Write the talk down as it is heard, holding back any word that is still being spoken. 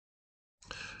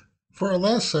For our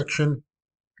last section,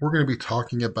 we're going to be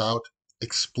talking about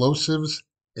explosives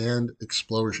and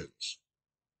explosions.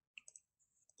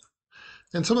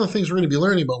 And some of the things we're going to be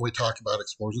learning about when we talk about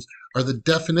explosions are the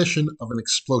definition of an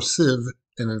explosive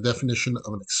and a definition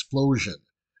of an explosion.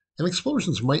 And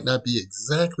explosions might not be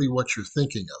exactly what you're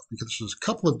thinking of because there's a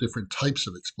couple of different types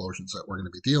of explosions that we're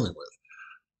going to be dealing with.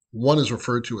 One is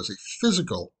referred to as a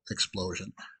physical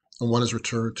explosion, and one is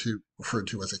referred to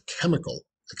as a chemical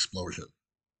explosion.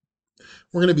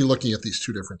 We're going to be looking at these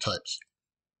two different types.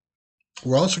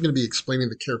 We're also going to be explaining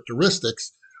the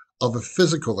characteristics of a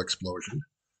physical explosion,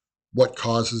 what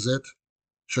causes it,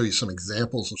 show you some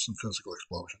examples of some physical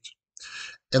explosions.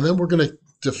 And then we're going to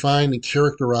define and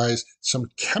characterize some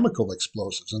chemical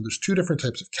explosives. And there's two different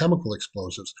types of chemical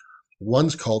explosives.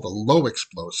 One's called a low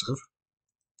explosive,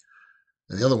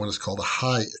 and the other one is called a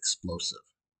high explosive.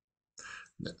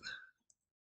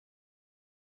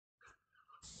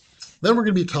 Then we're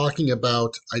going to be talking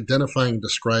about identifying and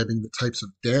describing the types of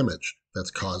damage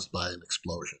that's caused by an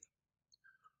explosion.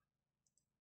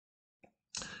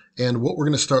 And what we're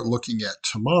going to start looking at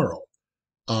tomorrow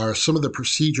are some of the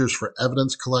procedures for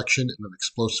evidence collection in an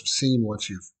explosive scene once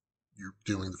you're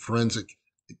doing the forensic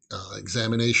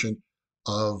examination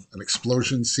of an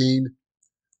explosion scene,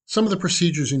 some of the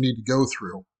procedures you need to go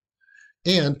through,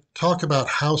 and talk about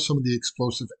how some of the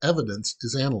explosive evidence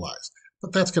is analyzed.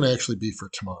 But that's going to actually be for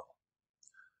tomorrow.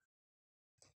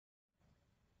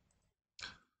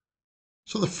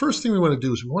 So the first thing we want to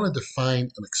do is we want to define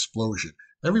an explosion.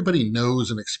 Everybody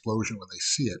knows an explosion when they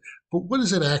see it, but what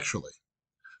is it actually?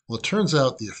 Well, it turns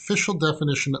out the official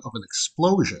definition of an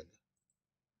explosion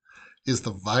is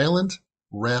the violent,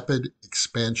 rapid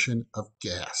expansion of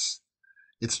gas.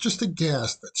 It's just a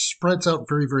gas that spreads out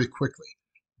very, very quickly.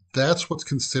 That's what's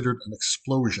considered an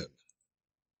explosion.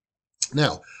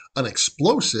 Now, an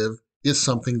explosive is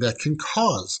something that can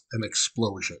cause an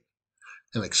explosion.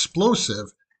 An explosive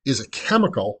is a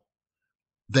chemical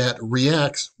that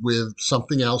reacts with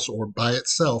something else or by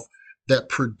itself that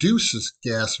produces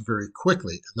gas very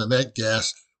quickly. And then that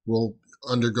gas will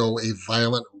undergo a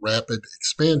violent, rapid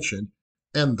expansion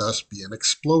and thus be an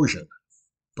explosion.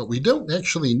 But we don't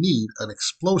actually need an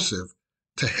explosive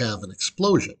to have an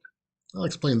explosion. I'll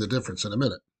explain the difference in a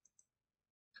minute.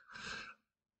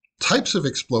 Types of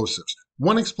explosives.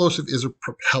 One explosive is a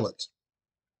propellant.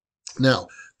 Now,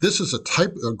 this is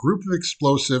a group of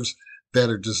explosives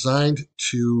that are designed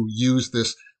to use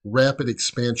this rapid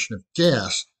expansion of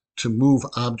gas to move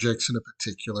objects in a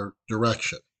particular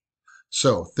direction.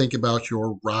 So think about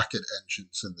your rocket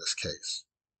engines in this case.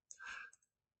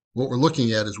 What we're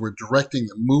looking at is we're directing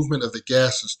the movement of the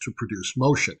gases to produce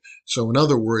motion. So in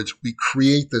other words, we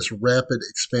create this rapid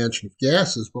expansion of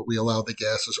gases, but we allow the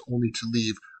gases only to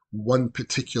leave one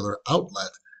particular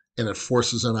outlet, and it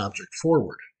forces an object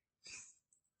forward.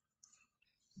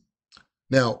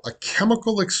 Now, a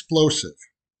chemical explosive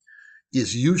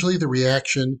is usually the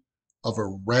reaction of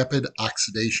a rapid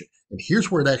oxidation. And here's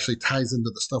where it actually ties into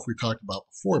the stuff we talked about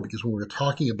before, because when we were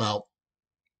talking about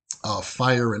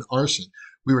fire and arson,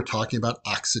 we were talking about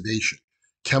oxidation,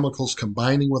 chemicals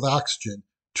combining with oxygen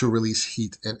to release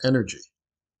heat and energy.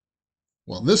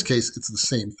 Well, in this case, it's the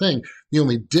same thing. The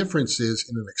only difference is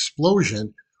in an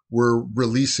explosion, we're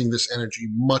releasing this energy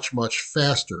much, much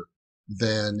faster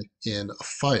than in a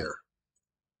fire.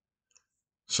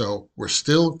 So we're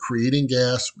still creating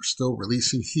gas, we're still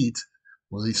releasing heat,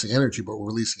 releasing energy, but we're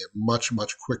releasing it much,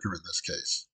 much quicker in this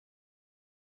case.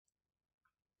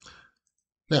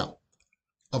 Now,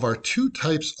 of our two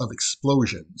types of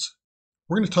explosions,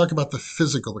 we're going to talk about the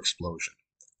physical explosion.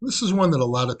 This is one that a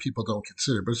lot of people don't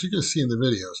consider, but as you're going to see in the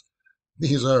videos,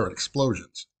 these are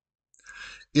explosions.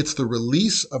 It's the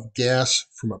release of gas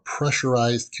from a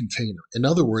pressurized container. In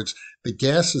other words, the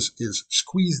gas is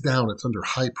squeezed down, it's under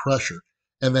high pressure,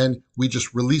 and then we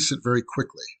just release it very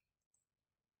quickly.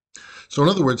 So in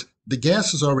other words, the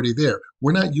gas is already there.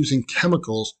 We're not using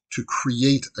chemicals to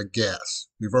create a gas.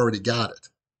 We've already got it.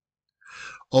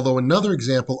 Although another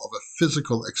example of a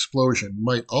physical explosion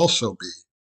might also be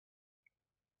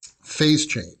phase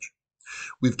change.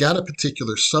 We've got a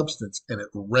particular substance and it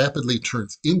rapidly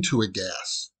turns into a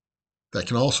gas. That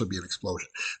can also be an explosion.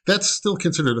 That's still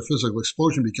considered a physical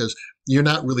explosion because you're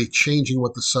not really changing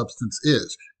what the substance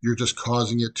is. You're just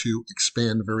causing it to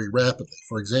expand very rapidly.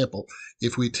 For example,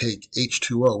 if we take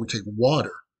H2O, we take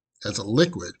water as a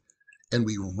liquid, and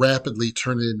we rapidly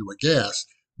turn it into a gas,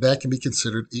 that can be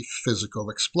considered a physical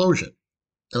explosion.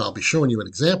 And I'll be showing you an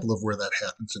example of where that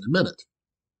happens in a minute.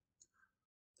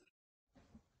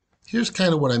 Here's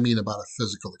kind of what I mean about a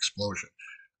physical explosion.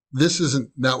 This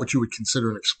isn't not what you would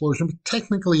consider an explosion, but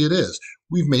technically it is.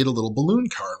 We've made a little balloon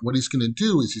car. What he's going to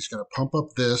do is he's going to pump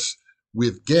up this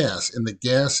with gas, and the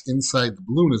gas inside the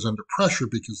balloon is under pressure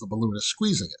because the balloon is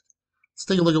squeezing it. Let's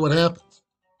take a look at what happens.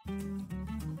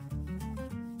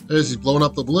 As he's blowing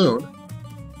up the balloon.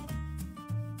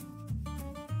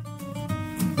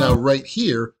 Now right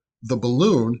here, the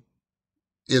balloon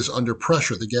is under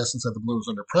pressure. The gas inside the balloon is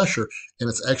under pressure, and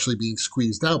it's actually being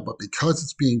squeezed out. But because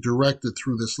it's being directed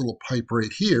through this little pipe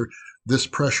right here, this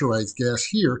pressurized gas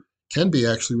here can be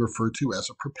actually referred to as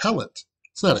a propellant.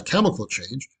 It's not a chemical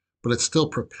change, but it's still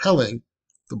propelling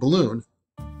the balloon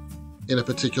in a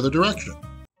particular direction.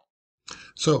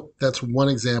 So that's one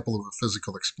example of a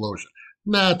physical explosion.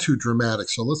 Not too dramatic,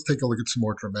 so let's take a look at some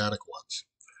more dramatic ones.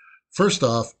 First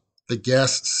off, the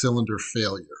gas cylinder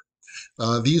failure.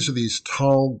 These are these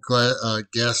tall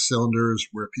gas cylinders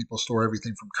where people store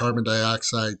everything from carbon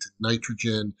dioxide to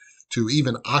nitrogen to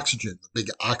even oxygen, the big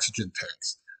oxygen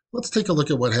tanks. Let's take a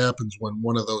look at what happens when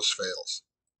one of those fails.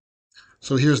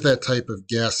 So here's that type of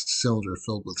gas cylinder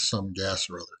filled with some gas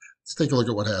or other. Let's take a look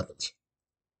at what happens.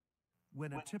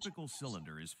 When a typical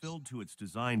cylinder is filled to its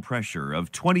design pressure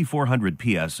of 2,400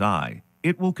 psi,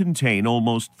 it will contain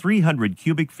almost 300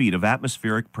 cubic feet of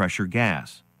atmospheric pressure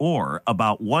gas, or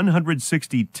about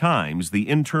 160 times the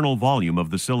internal volume of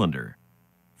the cylinder.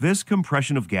 This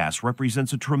compression of gas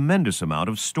represents a tremendous amount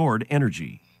of stored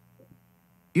energy.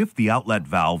 If the outlet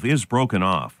valve is broken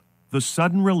off, the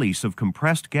sudden release of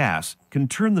compressed gas can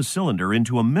turn the cylinder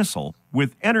into a missile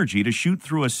with energy to shoot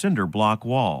through a cinder block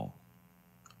wall.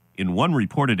 In one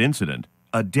reported incident,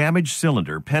 a damaged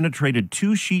cylinder penetrated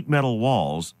 2 sheet metal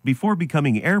walls before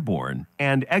becoming airborne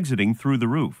and exiting through the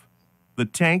roof. The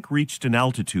tank reached an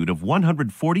altitude of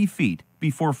 140 feet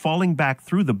before falling back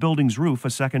through the building's roof a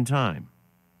second time.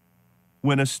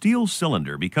 When a steel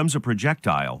cylinder becomes a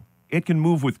projectile, it can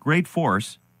move with great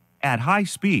force, at high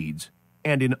speeds,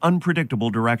 and in unpredictable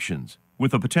directions,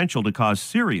 with the potential to cause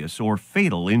serious or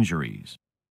fatal injuries.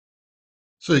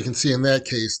 So you can see in that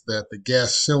case that the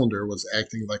gas cylinder was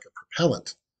acting like a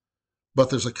propellant. But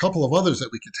there's a couple of others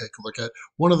that we could take a look at.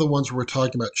 One of the ones where we're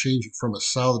talking about changing from a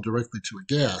solid directly to a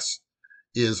gas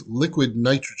is liquid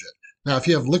nitrogen. Now, if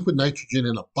you have liquid nitrogen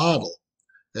in a bottle,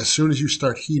 as soon as you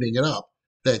start heating it up,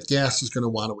 that gas is going to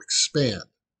want to expand.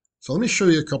 So let me show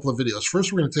you a couple of videos.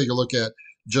 First, we're going to take a look at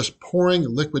just pouring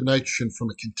liquid nitrogen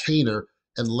from a container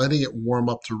and letting it warm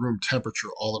up to room temperature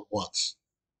all at once.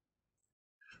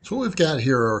 So what we've got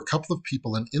here are a couple of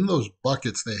people, and in those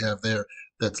buckets they have there,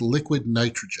 that's liquid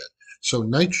nitrogen. So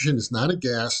nitrogen is not a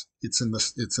gas, it's in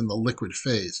the liquid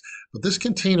phase. But this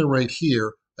container right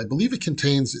here, I believe it's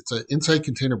an inside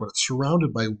container, but it's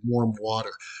surrounded by warm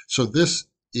water. So this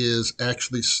is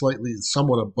actually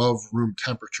somewhat above room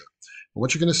temperature. And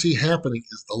what you're going to see happening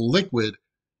is the liquid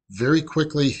very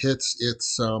quickly hits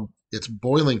its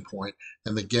boiling point,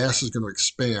 and the gas is going to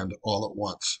expand all at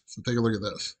once. So take a look at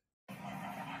this.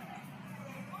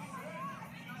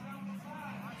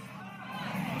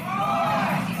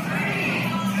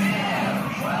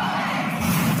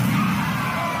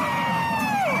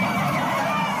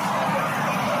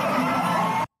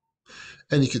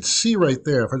 And you can see right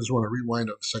there, if I just want to rewind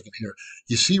it a second here,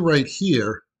 you see right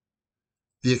here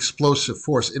the explosive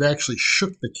force. It actually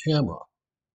shook the camera.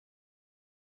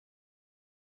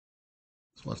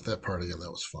 Let's watch that part again.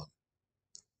 That was fun.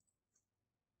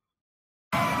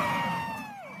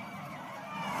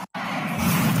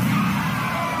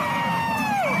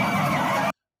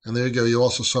 And there you go. You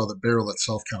also saw the barrel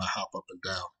itself kind of hop up and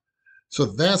down. So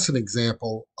that's an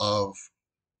example of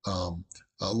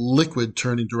a liquid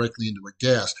turning directly into a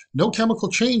gas. No chemical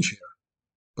change here,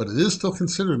 but it is still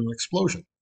considered an explosion.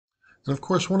 And of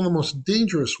course, one of the most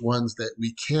dangerous ones that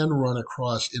we can run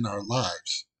across in our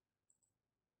lives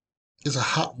is a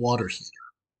hot water heater.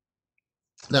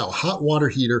 Now, a hot water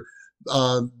heater,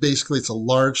 basically it's a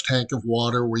large tank of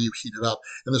water where you heat it up,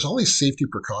 and there's all these safety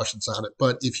precautions on it.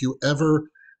 But if you ever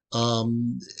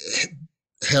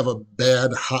have a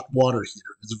bad hot water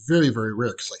heater, it's very, very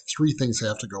rare because like 3 things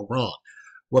have to go wrong.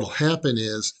 What'll happen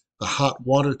is the hot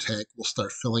water tank will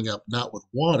start filling up not with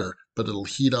water, but it'll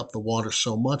heat up the water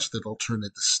so much that it'll turn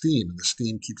into steam, and the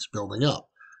steam keeps building up.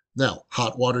 Now,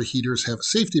 hot water heaters have a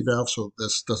safety valve, so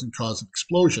this doesn't cause an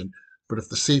explosion. But if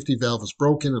the safety valve is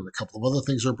broken and a couple of other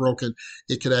things are broken,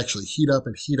 it could actually heat up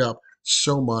and heat up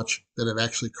so much that it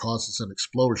actually causes an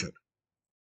explosion.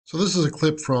 So this is a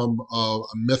clip from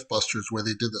Mythbusters where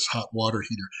they did this hot water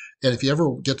heater. And if you ever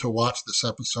get to watch this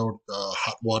episode,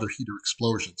 Hot Water Heater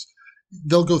Explosions,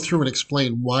 they'll go through and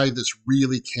explain why this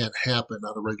really can't happen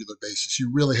on a regular basis. You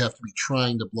really have to be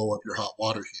trying to blow up your hot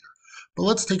water heater. But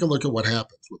let's take a look at what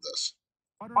happens with this.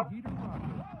 Water heater rocket.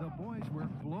 The boys were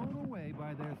blown away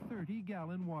by their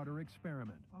 30-gallon water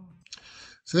experiment.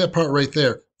 See that part right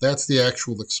there? That's the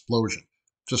actual explosion.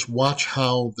 Just watch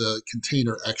how the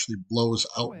container actually blows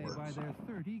outward. By their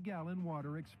 30-gallon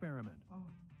water experiment.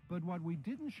 But what we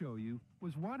didn't show you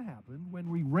was what happened when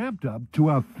we ramped up to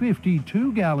a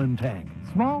 52-gallon tank.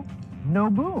 Small,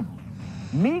 no boom.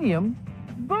 Medium,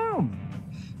 boom.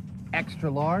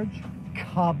 Extra large,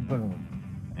 kaboom.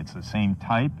 It's the same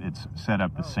type. It's set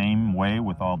up the same way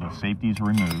with all the safeties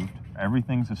removed.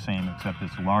 Everything's the same except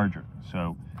it's larger.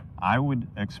 So I would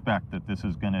expect that this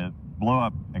is going to blow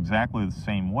up exactly the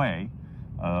same way,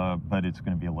 but it's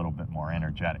going to be a little bit more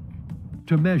energetic.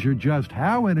 To measure just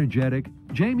how energetic,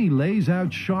 Jamie lays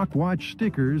out shock watch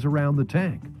stickers around the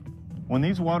tank. When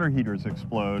these water heaters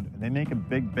explode, they make a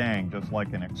big bang just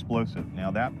like an explosive.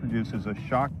 Now that produces a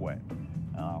shock wave.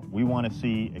 We want to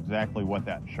see exactly what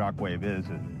that shock wave is.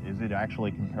 Is it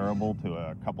actually comparable to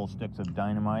a couple sticks of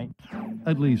dynamite?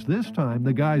 At least this time,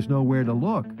 the guys know where to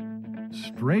look.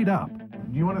 Straight up.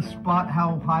 Do you want to spot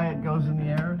how high it goes in the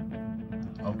air?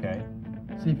 Okay.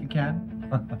 See if you can.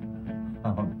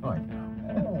 Oh, boy.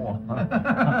 Oh, well,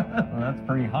 that's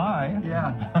pretty high.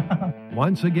 Yeah.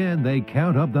 Once again, they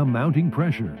count up the mounting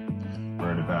pressure.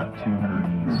 We're at about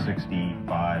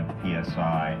 265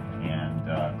 psi and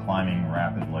climbing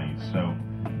rapidly. So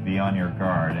be on your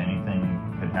guard.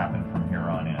 Anything could happen from here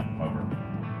on in. Over.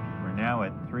 We're now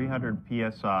at 300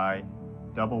 psi,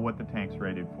 double what the tank's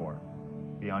rated for.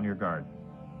 Be on your guard.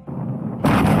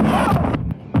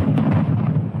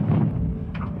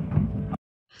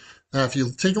 Now, if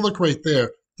you take a look right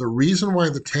there, the reason why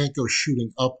the tank goes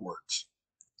shooting upwards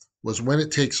was when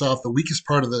it takes off, the weakest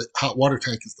part of the hot water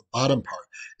tank is the bottom part,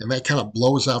 and that kind of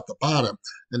blows out the bottom.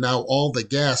 And now all the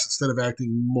gas, instead of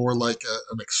acting more like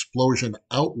an explosion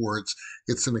outwards,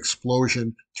 it's an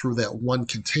explosion through that one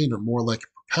container, more like a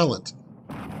propellant.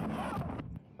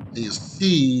 And you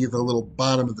see the little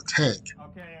bottom of the tank.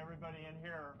 Okay, everybody in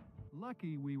here.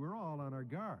 Lucky we were all on our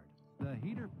guard. The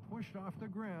heater pushed off the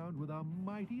ground with a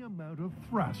mighty amount of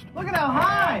thrust. Look at how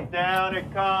high! Down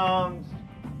it comes.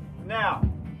 Now.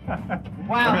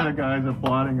 Wow. Look at the guys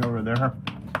applauding over there.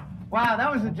 Wow,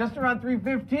 that was just around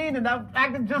 315 and that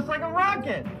acted just like a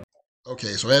rocket.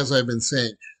 Okay, so as I've been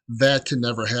saying, that can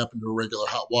never happen to a regular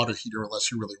hot water heater unless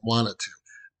you really want it to.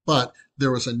 But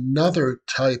there was another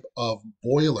type of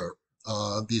boiler.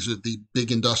 These are the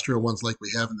big industrial ones like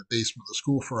we have in the basement of the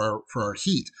school for our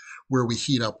heat, where we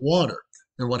heat up water.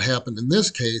 And what happened in this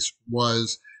case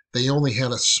was they only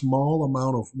had a small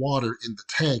amount of water in the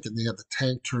tank, and they had the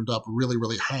tank turned up really,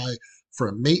 really high for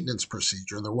a maintenance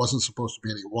procedure, and there wasn't supposed to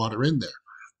be any water in there.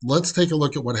 Let's take a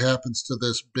look at what happens to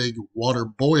this big water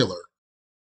boiler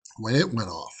when it went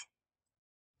off.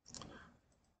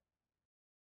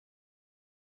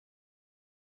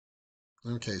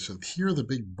 Okay, so here are the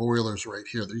big boilers right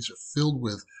here. These are filled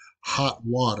with hot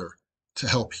water to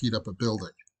help heat up a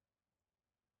building.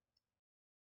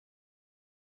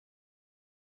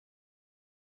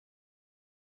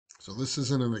 So this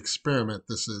isn't an experiment,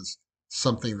 this is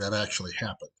something that actually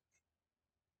happened.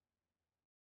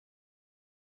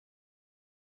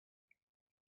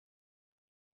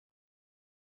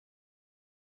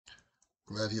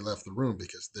 Glad he left the room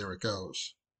because there it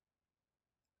goes.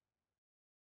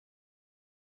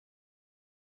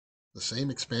 The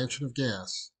same expansion of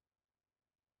gas.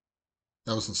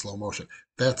 That was in slow motion.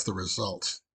 That's the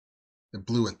result. It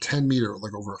blew a 10 meter,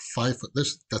 like over a 5 foot.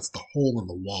 That's the hole in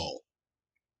the wall.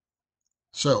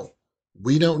 So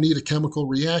we don't need a chemical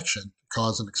reaction to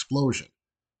cause an explosion.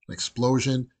 An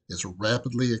explosion is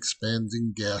rapidly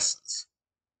expanding gases.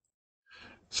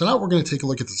 So now we're going to take a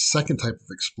look at the second type of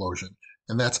explosion,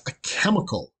 and that's a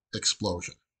chemical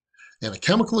explosion. And a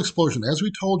chemical explosion, as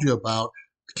we told you about,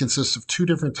 consists of two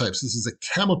different types. This is a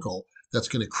chemical that's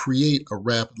going to create a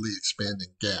rapidly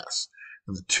expanding gas.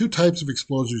 And the two types of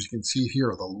explosives you can see here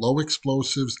are the low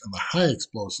explosives and the high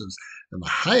explosives. And the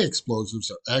high explosives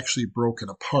are actually broken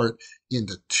apart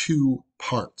into two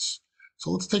parts. So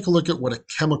let's take a look at what a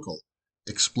chemical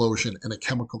explosion and a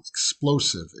chemical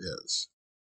explosive is.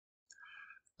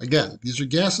 Again, these are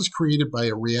gases created by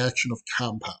a reaction of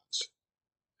compounds.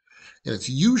 And it's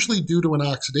usually due to an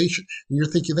oxidation. And you're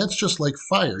thinking, that's just like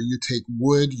fire. You take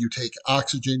wood, you take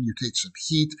oxygen, you take some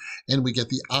heat, and we get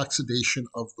the oxidation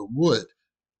of the wood.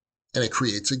 And it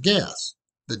creates a gas.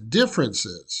 The difference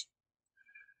is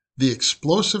the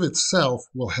explosive itself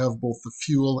will have both the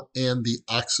fuel and the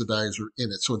oxidizer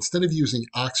in it. So instead of using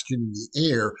oxygen in the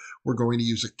air, we're going to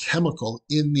use a chemical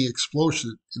in the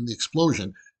explosion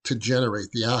to generate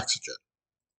the oxygen.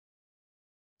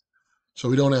 So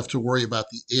we don't have to worry about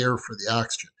the air for the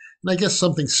oxygen. And I guess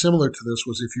something similar to this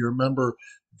was, if you remember,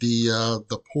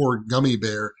 the poor gummy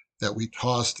bear that we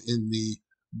tossed in the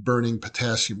burning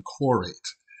potassium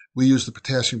chlorate. We used the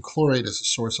potassium chlorate as a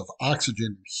source of oxygen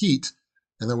and heat,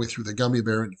 and then we threw the gummy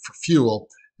bear in for fuel,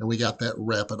 and we got that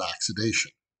rapid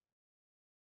oxidation.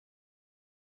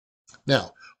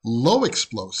 Now, low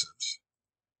explosives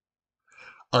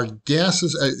are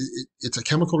gases. It's a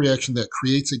chemical reaction that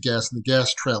creates a gas, and the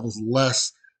gas travels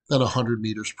less than 100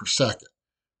 meters per second,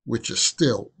 which is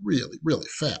still really, really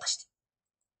fast.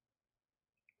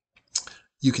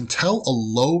 You can tell a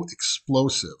low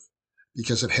explosive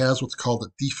because it has what's called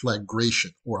a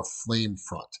deflagration, or a flame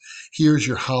front. Here's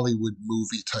your Hollywood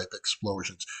movie type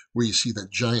explosions where you see the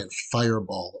giant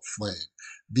fireball of flame.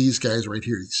 These guys right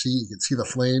here, you can see the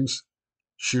flames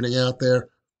shooting out there.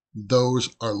 Those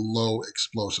are low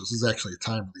explosives. This is actually a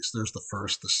time release. There's the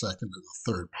first, the second, and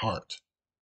the third part.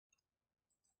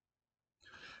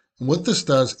 And what this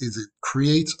does is it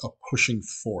creates a pushing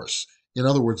force. In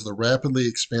other words, the rapidly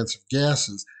expansive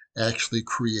gases actually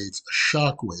creates a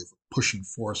shock wave. A pushing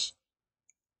force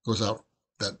goes out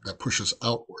that pushes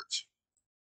outwards.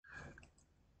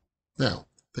 Now,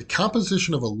 the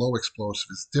composition of a low explosive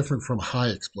is different from a high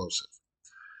explosive.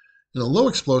 In a low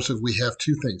explosive, we have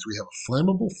two things. We have a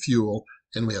flammable fuel,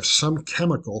 and we have some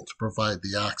chemical to provide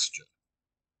the oxygen.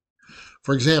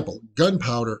 For example,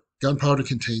 gunpowder. Gunpowder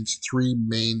contains three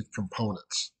main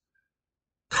components: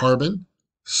 carbon,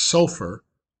 sulfur,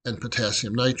 and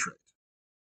potassium nitrate.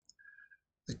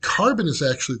 The carbon is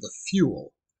actually the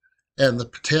fuel, and the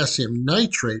potassium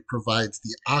nitrate provides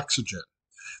the oxygen.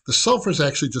 The sulfur is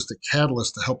actually just a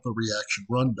catalyst to help the reaction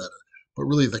run better, but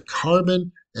really the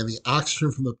carbon and the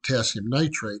oxygen from the potassium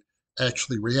nitrate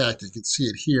actually react. You can see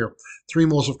it here: 3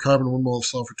 moles of carbon, 1 mole of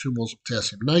sulfur, 2 moles of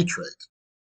potassium nitrate.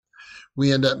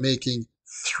 We end up making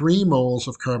 3 moles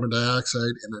of carbon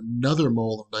dioxide and another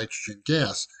mole of nitrogen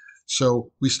gas.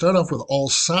 So we start off with all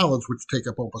solids, which take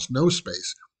up almost no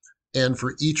space. And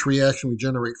for each reaction, we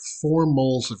generate 4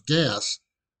 moles of gas,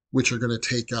 which are going to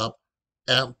take up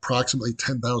approximately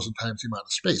 10,000 times the amount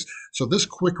of space. So this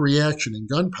quick reaction in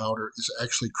gunpowder is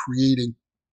actually creating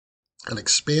an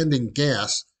expanding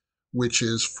gas, which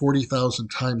is 40,000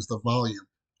 times the volume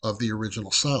of the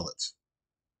original solids.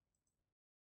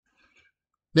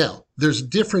 Now, there's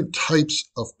different types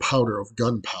of powder, of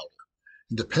gunpowder.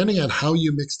 And depending on how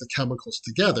you mix the chemicals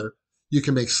together, you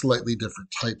can make slightly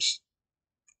different types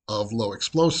of low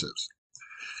explosives.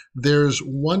 There's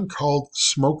one called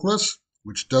smokeless,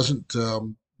 which doesn't,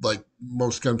 like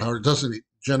most gunpowder, doesn't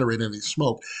generate any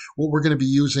smoke. What we're going to be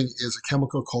using is a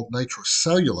chemical called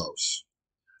nitrocellulose,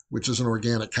 which is an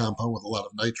organic compound with a lot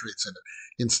of nitrates in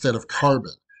it, instead of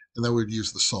carbon. And then we'd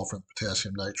use the sulfur and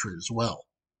potassium nitrate as well.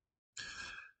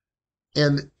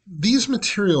 And these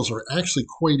materials are actually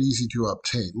quite easy to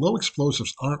obtain. Low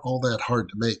explosives aren't all that hard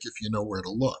to make if you know where to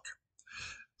look.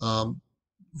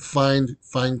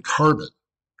 Find carbon.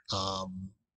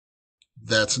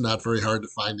 That's not very hard to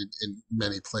find in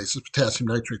many places. Potassium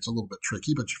nitrate's a little bit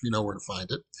tricky, but if you know where to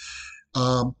find it.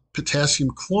 Potassium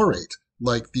chlorate,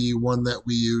 like the one that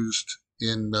we used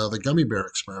in the gummy bear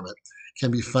experiment, can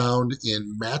be found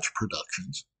in match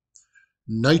productions.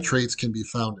 Nitrates can be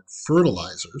found in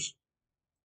fertilizers.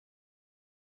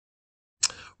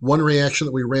 One reaction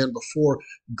that we ran before,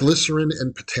 glycerin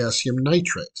and potassium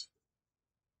nitrate.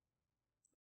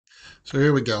 So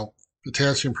here we go.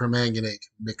 Potassium permanganate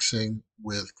mixing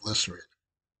with glycerin.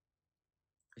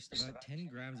 About 10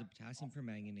 grams of potassium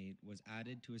permanganate was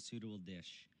added to a suitable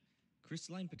dish.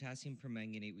 Crystalline potassium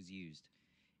permanganate was used.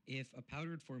 If a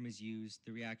powdered form is used,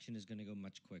 the reaction is going to go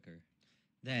much quicker.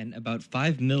 Then, about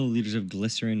 5 milliliters of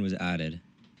glycerin was added.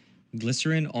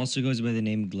 Glycerin also goes by the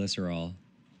name glycerol.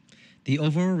 The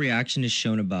overall reaction is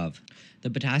shown above.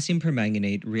 The potassium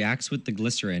permanganate reacts with the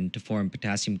glycerin to form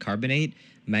potassium carbonate,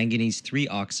 manganese 3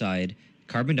 oxide,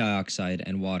 carbon dioxide,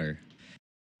 and water.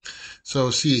 So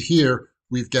see here,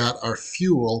 we've got our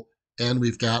fuel and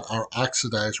we've got our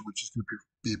oxidizer, which is going to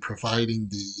be providing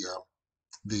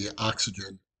the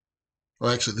oxygen.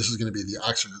 Well, actually, this is going to be the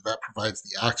oxygen that provides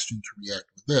the oxygen to react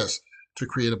with this to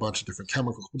create a bunch of different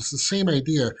chemicals. But it's the same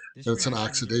idea that it's an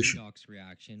oxidation. This reaction is a redox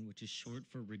reaction, which is short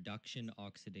for reduction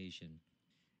oxidation.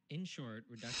 In short,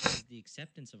 reduction is the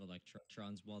acceptance of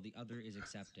electrons while the other is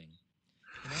accepting.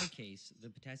 In our case, the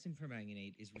potassium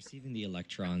permanganate is receiving the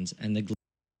electrons and the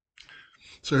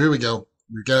So here we go.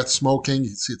 We've got it smoking. You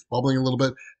can see it's bubbling a little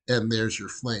bit, and there's your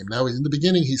flame. Now, in the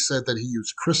beginning, he said that he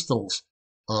used crystals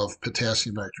of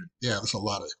potassium nitrate. Yeah, there's a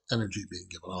lot of energy being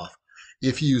given off.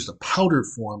 If you use the powdered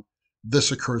form,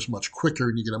 this occurs much quicker,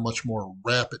 and you get a much more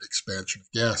rapid expansion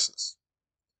of gases.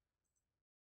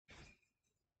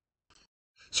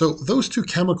 So those two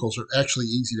chemicals are actually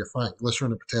easy to find,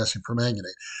 glycerin and potassium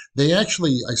permanganate. They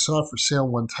actually, I saw for sale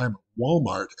one time at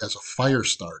Walmart as a fire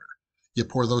starter. You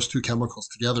pour those two chemicals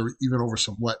together, even over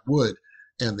some wet wood,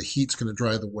 and the heat's going to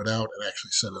dry the wood out and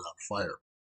actually set it on fire.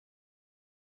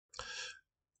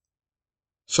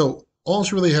 So all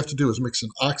you really have to do is mix an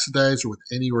oxidizer with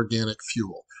any organic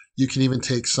fuel. You can even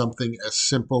take something as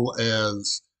simple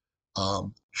as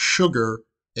sugar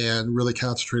and really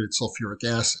concentrated sulfuric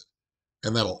acid,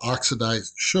 and that'll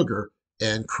oxidize the sugar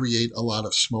and create a lot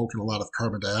of smoke and a lot of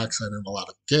carbon dioxide and a lot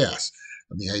of gas.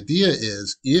 And the idea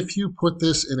is, if you put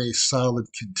this in a solid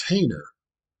container,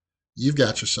 you've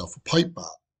got yourself a pipe bomb.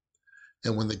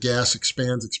 And when the gas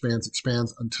expands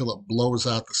until it blows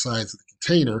out the sides of the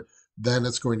container, then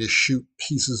it's going to shoot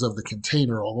pieces of the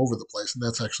container all over the place. And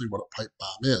that's actually what a pipe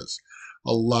bomb is.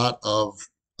 A lot of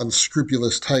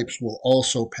unscrupulous types will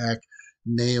also pack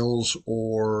nails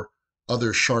or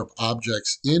other sharp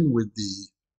objects in with the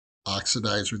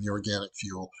oxidizer and the organic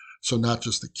fuel. So not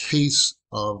just the case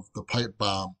of the pipe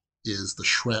bomb is the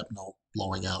shrapnel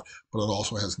blowing out, but it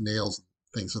also has nails and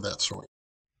things of that sort.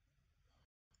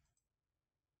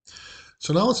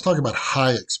 So now let's talk about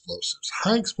high explosives.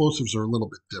 High explosives are a little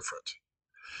bit different.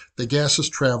 The gases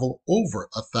travel over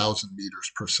 1,000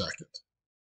 meters per second.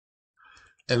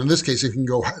 And in this case, it can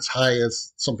go as high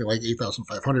as something like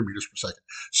 8,500 meters per second.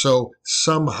 So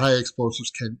some high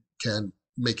explosives can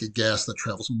make a gas that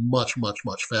travels much, much,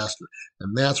 much faster.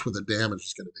 And that's where the damage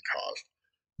is going to be caused.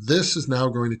 This is now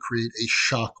going to create a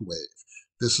shock wave.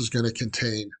 This is going to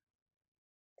contain,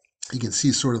 you can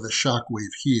see sort of the shock wave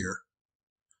here,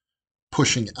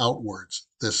 pushing outwards.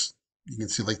 This, you can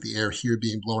see like the air here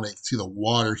being blown out. You can see the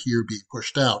water here being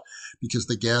pushed out because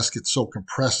the gas gets so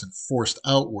compressed and forced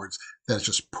outwards that it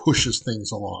just pushes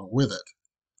things along with it.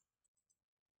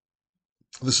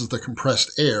 This is the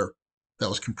compressed air that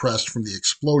was compressed from the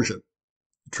explosion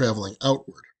traveling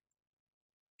outward.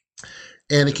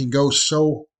 And it can go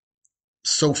so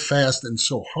fast and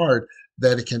so hard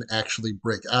that it can actually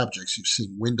break objects. You've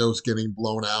seen windows getting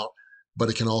blown out, but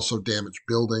it can also damage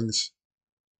buildings.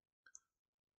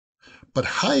 But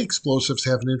high explosives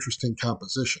have an interesting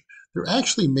composition. They're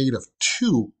actually made of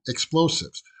two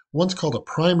explosives. One's called a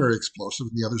primary explosive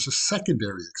and the other's a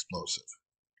secondary explosive.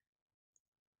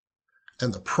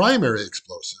 And the primary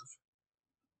explosive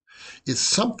is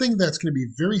something that's going to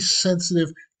be very sensitive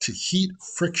to heat,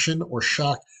 friction, or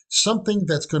shock, something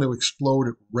that's going to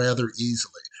explode rather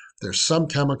easily. There's some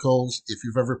chemicals, if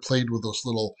you've ever played with those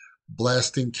little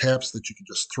blasting caps that you can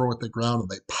just throw at the ground and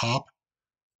they pop,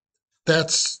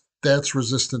 that's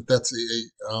resistant. That's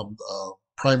a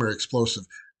primary explosive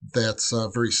that's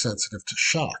very sensitive to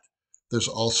shock. There's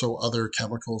also other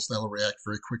chemicals that will react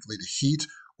very quickly to heat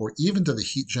or even to the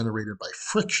heat generated by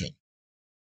friction.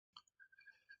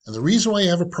 And the reason why you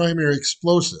have a primary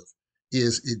explosive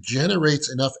is it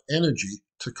generates enough energy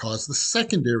to cause the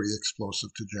secondary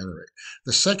explosive to generate.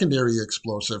 The secondary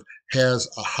explosive has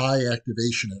a high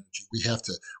activation energy. We have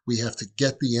to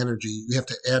get the energy. We have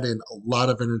to add in a lot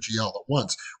of energy all at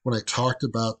once. When I talked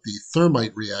about the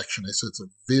thermite reaction, I said it's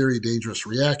a very dangerous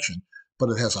reaction,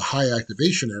 but it has a high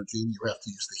activation energy, and you have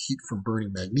to use the heat from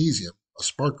burning magnesium, a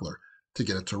sparkler, to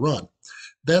get it to run.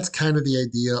 That's kind of the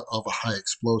idea of a high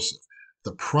explosive.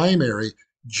 The primary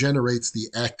generates the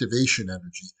activation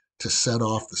energy to set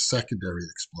off the secondary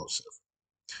explosive.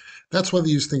 That's why they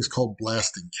use things called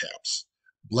blasting caps.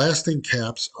 Blasting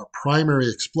caps are primary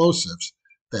explosives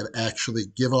that actually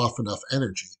give off enough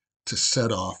energy to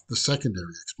set off the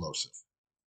secondary explosive.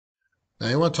 Now,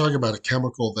 I want to talk about a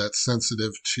chemical that's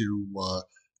sensitive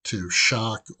to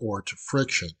shock or to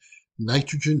friction.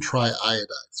 Nitrogen triiodide.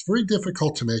 It's very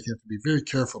difficult to make. You have to be very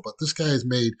careful, but this guy has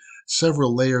made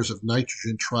several layers of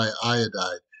nitrogen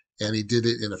triiodide, and he did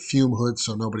it in a fume hood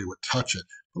so nobody would touch it.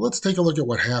 But let's take a look at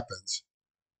what happens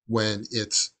when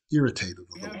it's irritated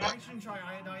a little bit. Nitrogen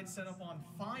triiodide set up on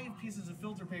 5 pieces of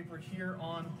filter paper here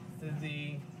on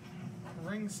the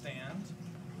ring stand,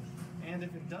 and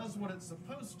if it does what it's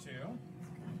supposed to,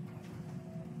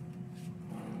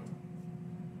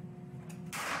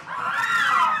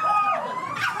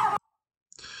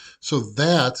 so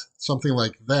that, something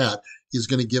like that, is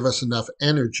going to give us enough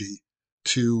energy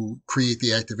to create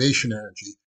the activation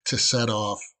energy to set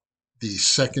off the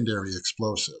secondary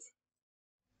explosive.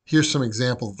 Here's some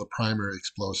examples of the primary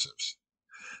explosives.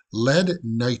 Lead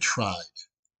nitride.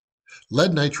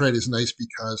 Lead nitride is nice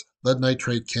because lead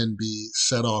nitride can be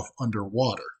set off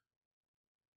underwater.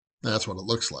 That's what it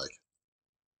looks like.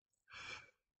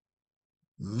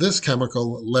 This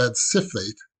chemical, lead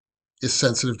ciphate, is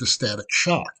sensitive to static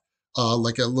shock,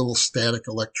 like a little static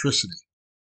electricity,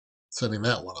 setting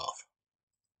that one off.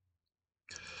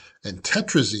 And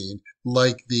tetrazine,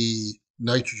 like the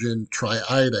nitrogen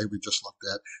triiodide we just looked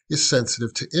at, is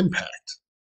sensitive to impact.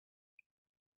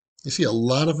 You see, a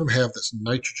lot of them have this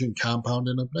nitrogen compound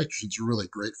in them. Nitrogen's really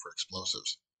great for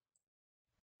explosives.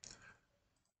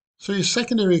 So your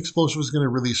secondary explosive is going to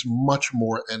release much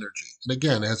more energy. And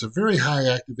again, it has a very high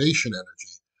activation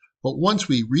energy. But once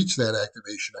we reach that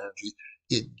activation energy,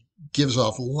 it gives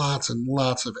off lots and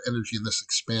lots of energy in this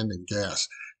expanding gas.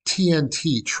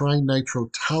 TNT,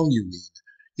 trinitrotoluene,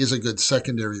 is a good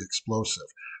secondary explosive.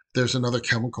 There's another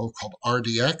chemical called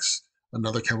RDX,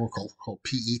 another chemical called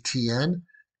PETN,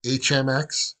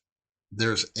 HMX.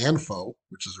 There's ANFO,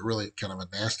 which is really kind of a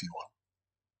nasty one.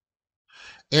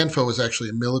 ANFO is actually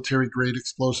a military-grade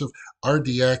explosive.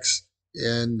 RDX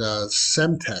and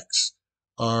Semtex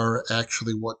are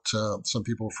actually what some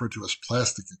people refer to as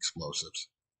plastic explosives.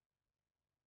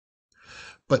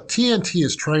 But TNT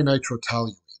is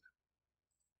trinitrotoluene.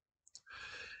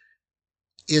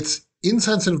 It's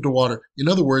insensitive to water. In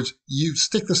other words, you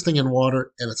stick this thing in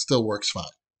water and it still works fine.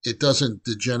 It doesn't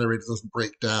degenerate, it doesn't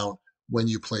break down when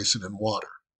you place it in water.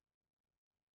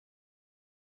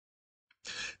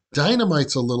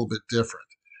 Dynamite's a little bit different.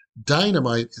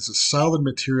 Dynamite is a solid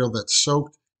material that's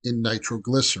soaked in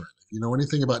nitroglycerin. If you know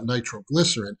anything about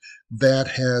nitroglycerin, that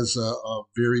has a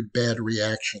very bad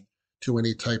reaction to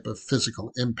any type of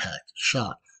physical impact,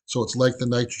 shock. So it's like the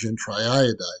nitrogen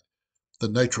triiodide. The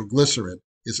nitroglycerin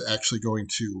is actually going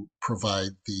to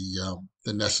provide the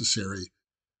necessary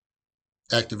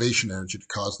activation energy to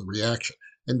cause the reaction.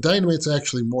 And dynamite's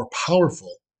actually more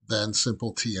powerful than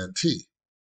simple TNT.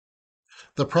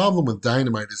 The problem with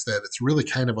dynamite is that it's really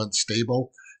kind of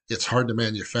unstable. It's hard to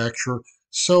manufacture,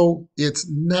 so it's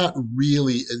not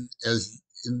really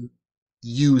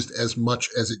used as much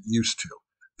as it used to.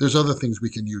 There's other things we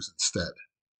can use instead.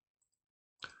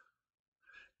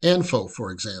 ANFO,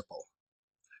 for example.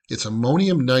 It's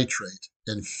ammonium nitrate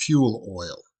and fuel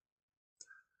oil.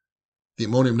 The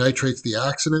ammonium nitrate's the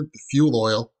oxidant, the fuel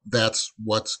oil, that's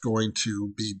what's going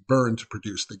to be burned to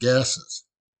produce the gases.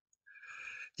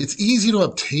 It's easy to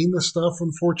obtain this stuff,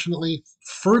 unfortunately.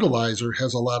 Fertilizer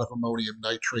has a lot of ammonium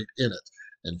nitrate in it.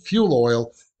 And fuel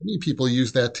oil, many people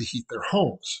use that to heat their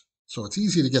homes. So it's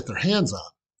easy to get their hands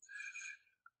on.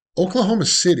 Oklahoma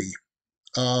City,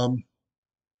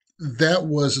 that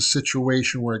was a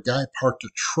situation where a guy parked a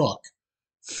truck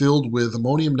filled with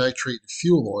ammonium nitrate and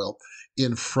fuel oil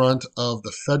in front of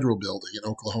the federal building in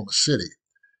Oklahoma City.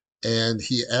 And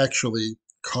he actually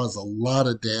caused a lot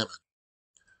of damage.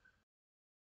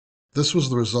 This was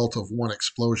the result of one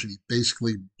explosion. He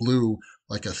basically blew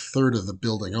like a third of the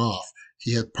building off.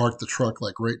 He had parked the truck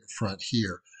like right in front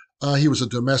here. He was a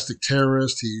domestic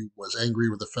terrorist. He was angry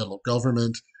with the federal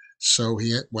government. So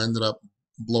he ended up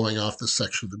blowing off this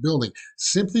section of the building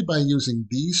simply by using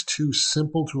these two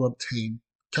simple to obtain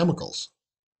chemicals.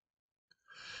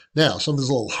 Now, something that's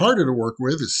a little harder to work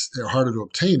with, harder to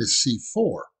obtain, is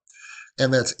C4.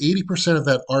 And that's 80% of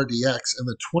that RDX and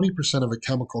then 20% of a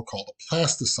chemical called a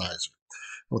plasticizer.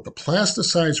 What the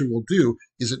plasticizer will do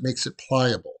is it makes it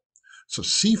pliable. So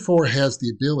C4 has the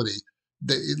ability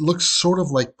that it looks sort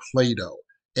of like Play-Doh,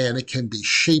 and it can be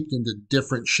shaped into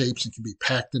different shapes. It can be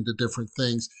packed into different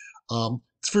things.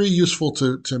 It's very useful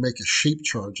to make a shape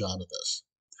charge out of this.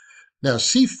 Now,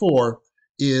 C4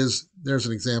 is, there's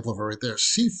an example of it right there.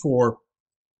 C4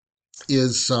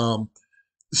 is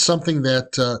something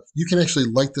that you can actually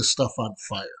light this stuff on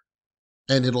fire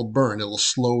and it'll burn. It'll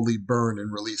slowly burn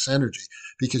and release energy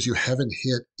because you haven't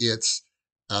hit its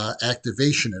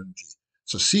activation energy.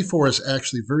 So C4 is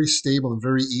actually very stable and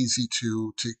very easy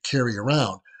to carry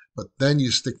around. But then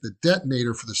you stick the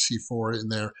detonator for the C4 in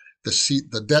there.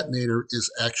 The detonator is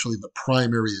actually the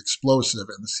primary explosive,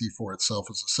 and the C4 itself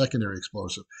is a secondary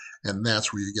explosive, and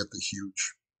that's where you get the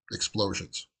huge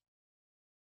explosions.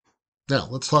 Now,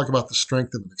 let's talk about the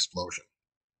strength of an explosion.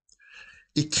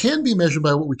 It can be measured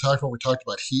by what we talked about. We talked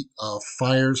about heat,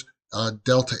 fires,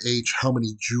 delta H, how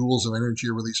many joules of energy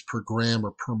are released per gram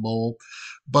or per mole,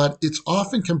 but it's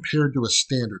often compared to a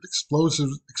standard.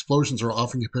 Explosions are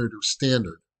often compared to a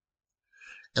standard.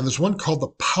 And there's one called the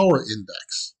power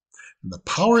index. And the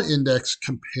power index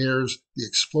compares the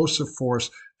explosive force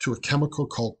to a chemical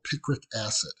called picric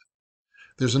acid.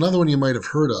 There's another one you might have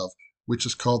heard of, which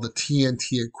is called the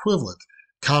TNT equivalent,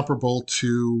 comparable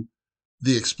to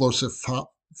the explosive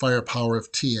firepower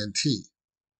of TNT.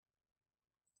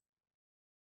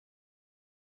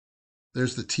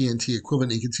 There's the TNT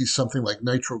equivalent. You can see something like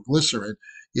nitroglycerin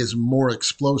is more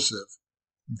explosive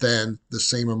than the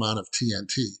same amount of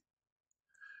TNT.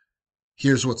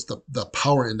 Here's what's the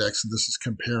power index, and this is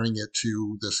comparing it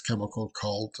to this chemical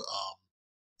called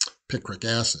picric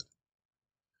acid.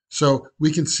 So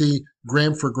we can see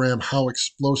gram for gram how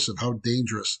explosive, how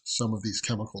dangerous some of these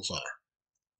chemicals are.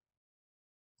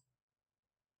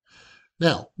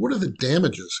 Now, what are the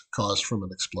damages caused from an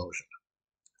explosion?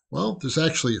 Well, there's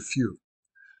actually a few.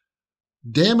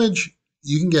 Damage,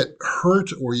 you can get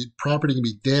hurt or your property can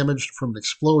be damaged from an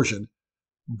explosion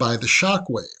by the shock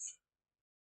wave,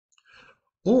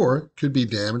 or could be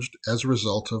damaged as a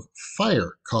result of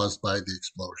fire caused by the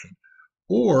explosion,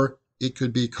 or it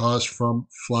could be caused from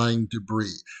flying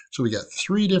debris. So we got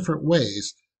three different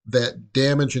ways that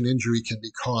damage and injury can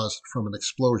be caused from an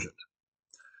explosion.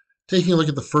 Taking a look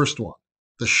at the first one,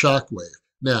 the shock wave.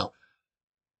 Now,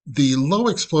 the low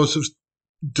explosives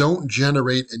don't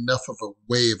generate enough of a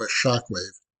wave, a shock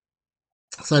wave.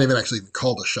 It's not even actually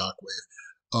called a shock wave.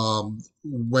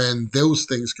 When those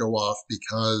things go off,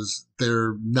 because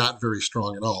they're not very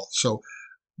strong at all. So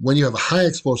when you have a high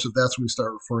explosive, that's when we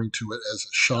start referring to it as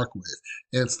a shock wave,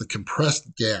 and it's the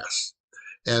compressed gas.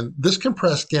 And this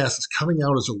compressed gas is coming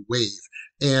out as a wave.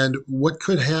 And what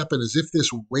could happen is if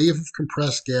this wave of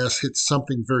compressed gas hits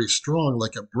something very strong,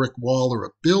 like a brick wall or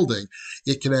a building,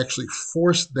 it can actually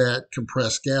force that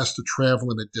compressed gas to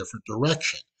travel in a different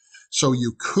direction. So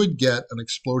you could get an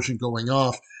explosion going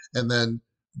off, and then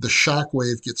the shock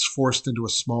wave gets forced into a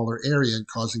smaller area and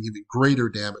causing even greater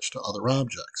damage to other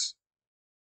objects.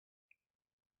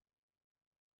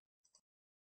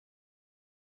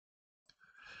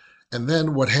 And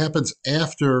then what happens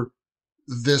after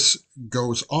this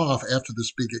goes off, after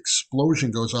this big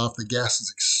explosion goes off, the gas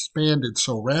is expanded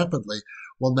so rapidly.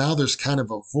 Well, now there's kind of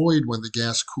a void when the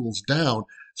gas cools down.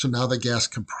 So now the gas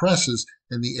compresses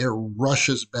and the air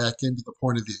rushes back into the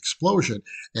point of the explosion.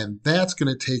 And that's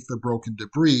going to take the broken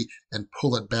debris and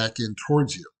pull it back in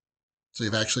towards you. So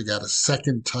you've actually got a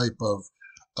second type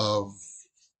of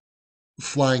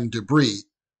flying debris.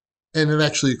 And it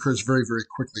actually occurs very, very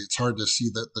quickly. It's hard to see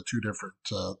the two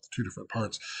different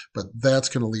parts, but that's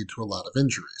going to lead to a lot of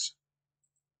injuries.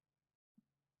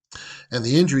 And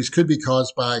the injuries could be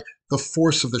caused by the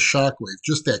force of the shock wave,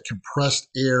 just that compressed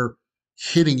air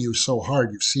hitting you so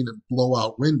hard. You've seen it blow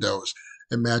out windows.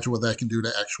 Imagine what that can do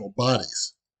to actual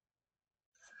bodies.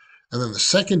 And then the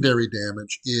secondary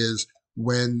damage is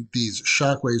when these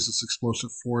shock waves, this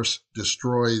explosive force,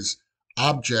 destroys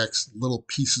objects, little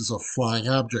pieces of flying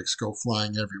objects go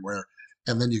flying everywhere,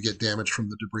 and then you get damage from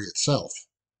the debris itself.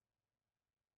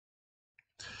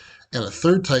 And a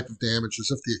third type of damage is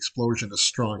if the explosion is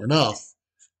strong enough,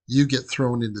 you get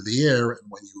thrown into the air, and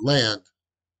when you land,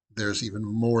 there's even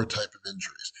more type of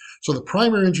injuries. So the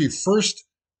primary injury, first,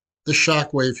 the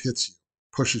shock wave hits you,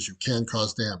 pushes you, can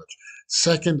cause damage.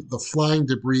 Second, the flying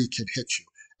debris can hit you.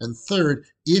 And third,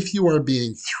 if you are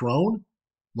being thrown,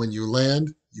 when you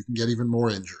land, you can get even more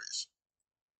injuries.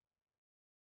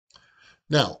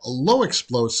 Now, a low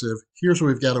explosive, here's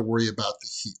where we've got to worry about the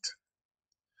heat.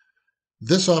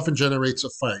 This often generates a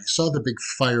fire. You saw the big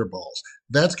fireballs.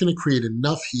 That's going to create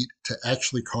enough heat to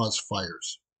actually cause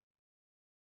fires.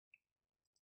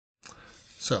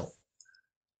 So,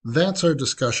 that's our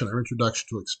discussion, our introduction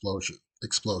to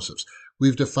explosives.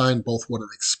 We've defined both what an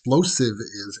explosive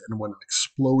is and what an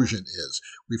explosion is.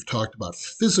 We've talked about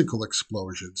physical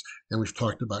explosions, and we've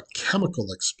talked about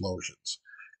chemical explosions.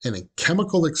 And in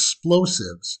chemical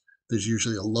explosives, there's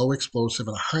usually a low explosive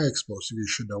and a high explosive. You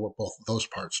should know what both of those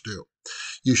parts do.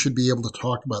 You should be able to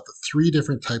talk about the three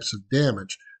different types of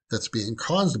damage that's being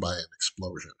caused by an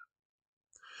explosion.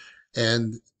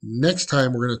 And next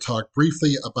time, we're going to talk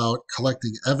briefly about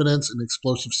collecting evidence in an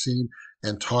explosive scene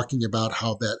and talking about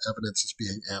how that evidence is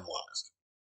being analyzed.